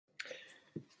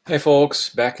Hey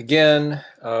folks, back again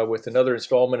with another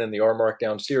installment in the R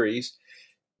Markdown series.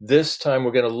 This time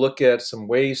we're going to look at some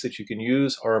ways that you can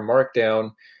use R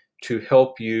Markdown to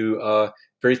help you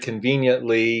very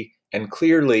conveniently and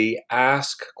clearly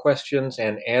ask questions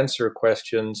and answer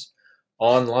questions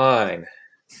online,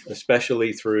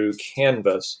 especially through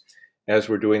Canvas as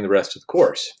we're doing the rest of the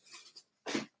course.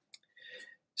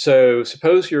 So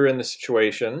suppose you're in the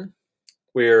situation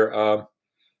where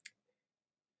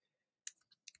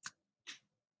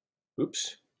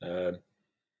oops, don't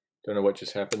know what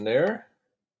just happened there.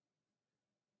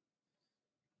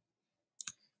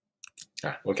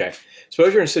 Okay.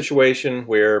 Suppose you're in a situation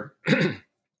where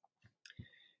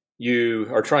you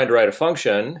are trying to write a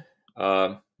function,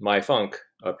 myfunc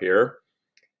up here,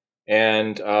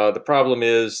 and the problem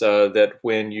is that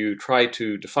when you try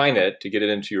to define it to get it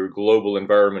into your global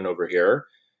environment over here,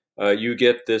 you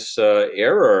get this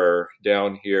error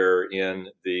down here in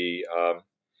the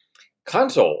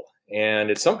console,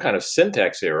 and it's some kind of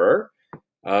syntax error,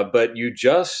 but you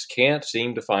just can't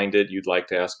seem to find it. You'd like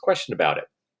to ask a question about it.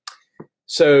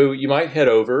 So you might head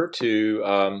over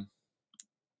to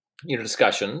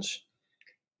discussions,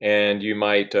 and you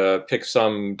might pick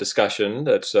some discussion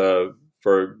that's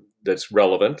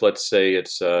relevant. Let's say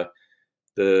it's a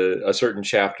certain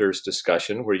chapter's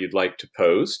discussion where you'd like to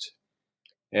post,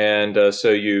 and so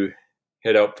you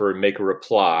head up for make a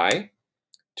reply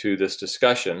to this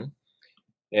discussion,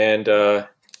 and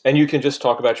you can just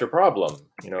talk about your problem.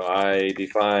 I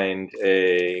defined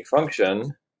a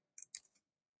function.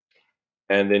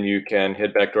 And then you can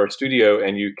head back to RStudio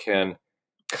and you can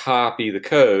copy the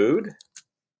code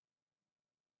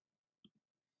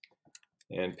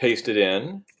and paste it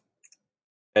in.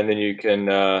 And then you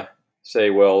can say,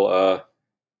 well,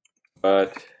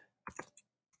 but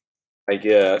I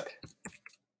get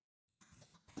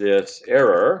this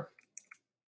error.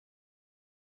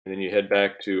 And then you head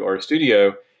back to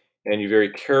RStudio and you very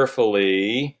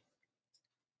carefully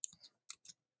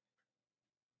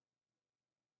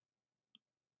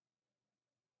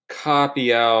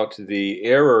copy out the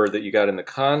error that you got in the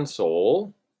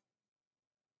console.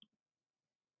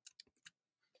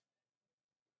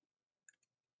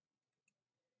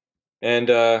 And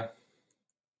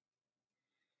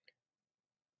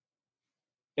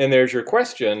there's your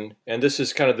question, and this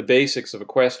is kind of the basics of a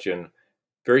question,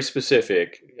 very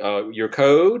specific, your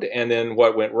code and then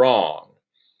what went wrong.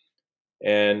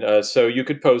 And so you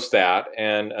could post that,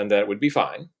 and that would be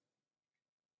fine.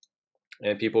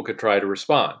 And people could try to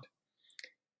respond.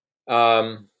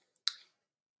 I'm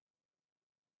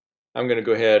going to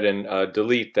go ahead and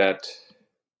delete that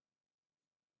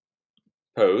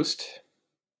post.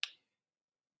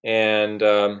 And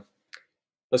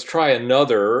let's try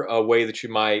another way that you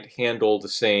might handle the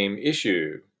same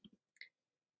issue.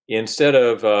 Instead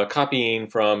of copying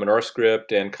from an R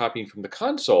script and copying from the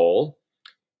console,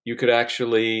 you could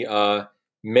actually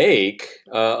make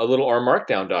a little R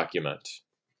Markdown document.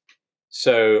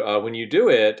 So when you do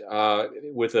it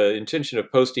with the intention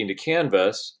of posting to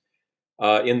Canvas,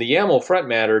 in the YAML front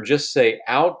matter, just say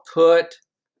output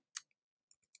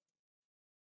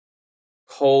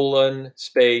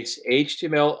 :space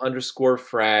HTML underscore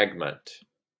fragment.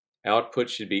 Output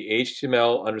should be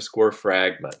HTML underscore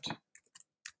fragment.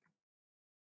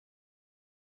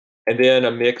 And then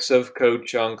a mix of code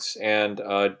chunks and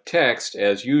text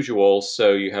as usual.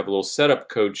 So you have a little setup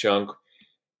code chunk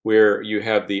where you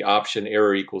have the option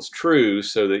error equals true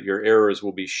so that your errors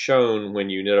will be shown when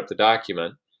you knit up the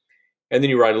document. And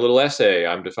then you write a little essay.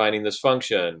 I'm defining this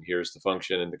function. Here's the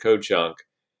function in the code chunk.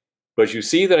 But you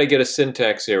see that I get a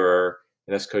syntax error,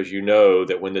 and that's because you know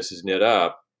that when this is knit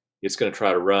up, it's going to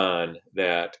try to run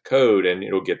that code and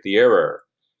it'll get the error.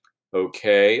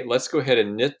 Okay, let's go ahead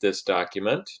and knit this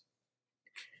document.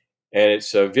 And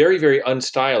it's very, very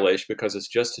unstylish because it's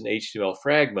just an HTML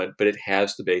fragment, but it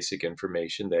has the basic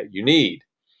information that you need.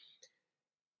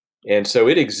 And so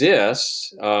it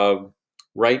exists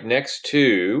right next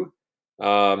to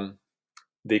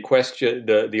the question,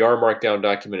 the R Markdown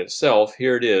document itself.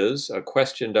 Here it is, a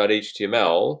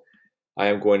question.html. I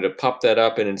am going to pop that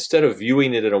up, and instead of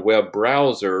viewing it in a web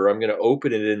browser, I'm going to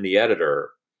open it in the editor.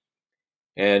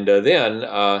 And then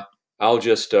I'll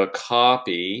just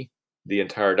copy the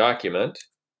entire document.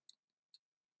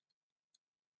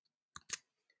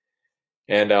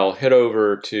 And I'll head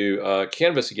over to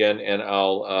Canvas again, and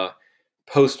I'll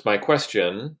post my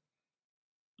question.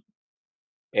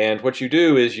 And what you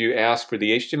do is you ask for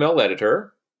the HTML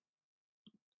editor,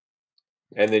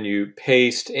 and then you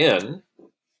paste in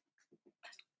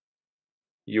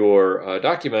your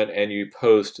document, and you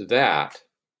post that.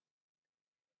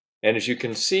 And as you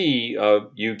can see,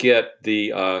 you get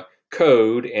the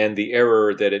code and the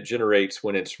error that it generates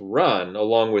when it's run,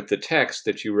 along with the text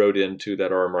that you wrote into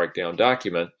that R Markdown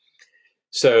document.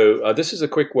 So this is a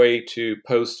quick way to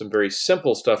post some very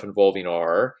simple stuff involving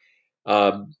R.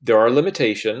 There are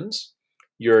limitations.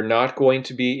 It's not going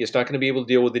to be able to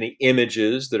deal with any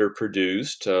images that are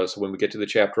produced. So when we get to the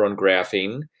chapter on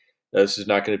graphing, this is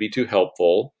not going to be too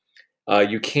helpful.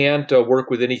 You can't work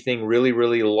with anything really,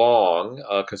 really long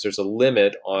because there's a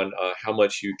limit on how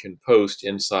much you can post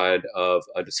inside of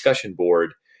a discussion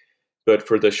board. But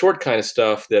for the short kind of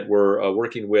stuff that we're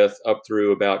working with up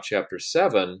through about chapter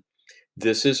 7,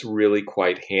 this is really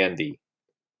quite handy.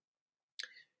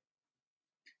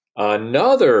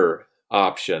 Another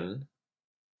option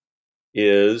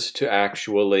is to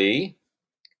actually,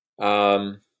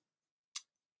 let's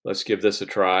give this a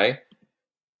try.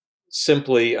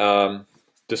 Simply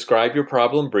describe your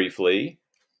problem briefly.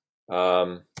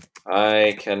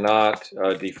 I cannot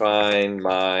define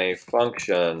my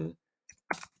function.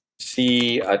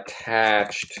 See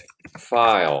attached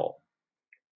file.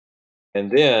 And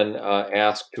then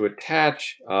ask to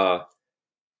attach an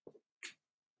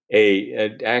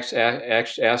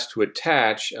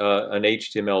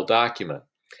HTML document.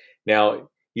 Now,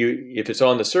 if it's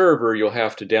on the server, you'll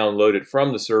have to download it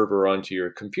from the server onto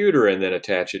your computer and then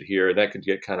attach it here. That could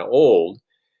get kind of old.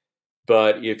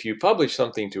 But if you publish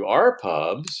something to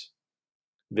RPubs,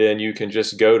 then you can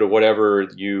just go to whatever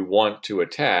you want to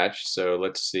attach. So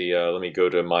let's see, let me go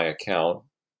to my account,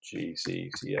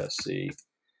 GCCSC.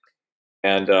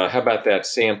 And how about that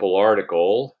sample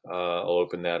article? I'll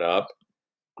open that up,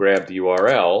 grab the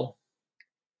URL,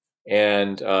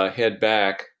 and head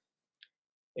back,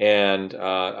 and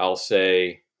I'll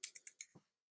say,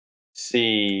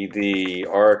 see the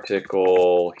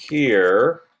article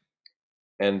here,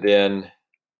 and then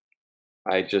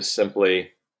I just simply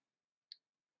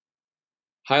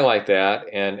highlight that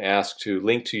and ask to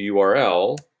link to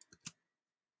URL,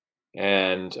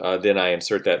 and then I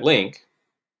insert that link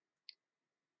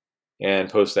and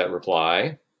post that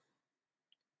reply.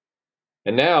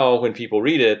 And now when people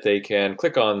read it, they can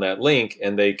click on that link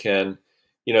and they can,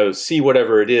 see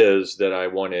whatever it is that I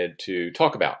wanted to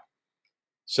talk about.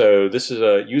 So this is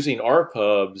using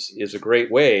RPubs is a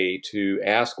great way to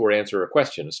ask or answer a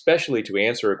question, especially to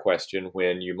answer a question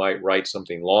when you might write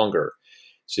something longer.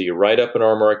 So you write up an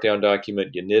R Markdown document,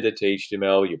 you knit it to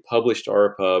HTML, you publish to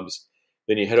RPubs,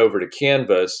 then you head over to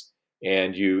Canvas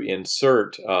and you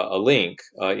insert a link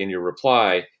in your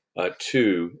reply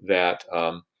to that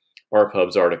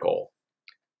RPubs article.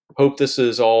 Hope this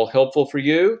is all helpful for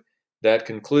you. That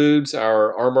concludes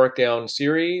our R Markdown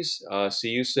series. See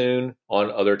you soon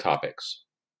on other topics.